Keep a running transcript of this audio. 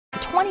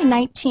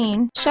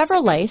2019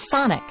 Chevrolet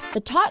Sonic.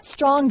 The taut,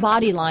 strong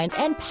body lines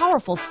and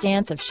powerful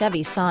stance of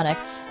Chevy Sonic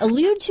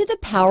allude to the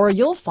power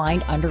you'll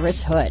find under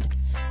its hood.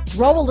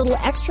 Throw a little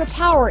extra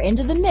power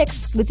into the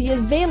mix with the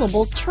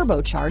available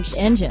turbocharged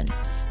engine.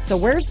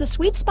 So where's the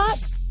sweet spot?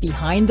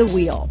 Behind the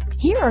wheel.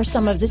 Here are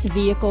some of this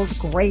vehicle's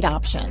great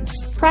options: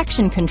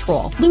 traction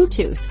control,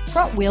 Bluetooth,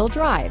 front wheel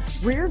drive,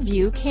 rear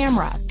view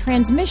camera,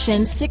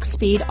 transmission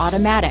 6-speed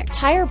automatic,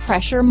 tire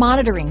pressure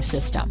monitoring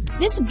system.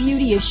 This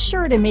beauty is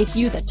sure to make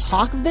you the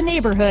talk of the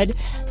neighborhood,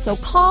 so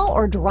call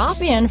or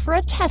drop in for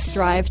a test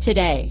drive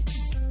today.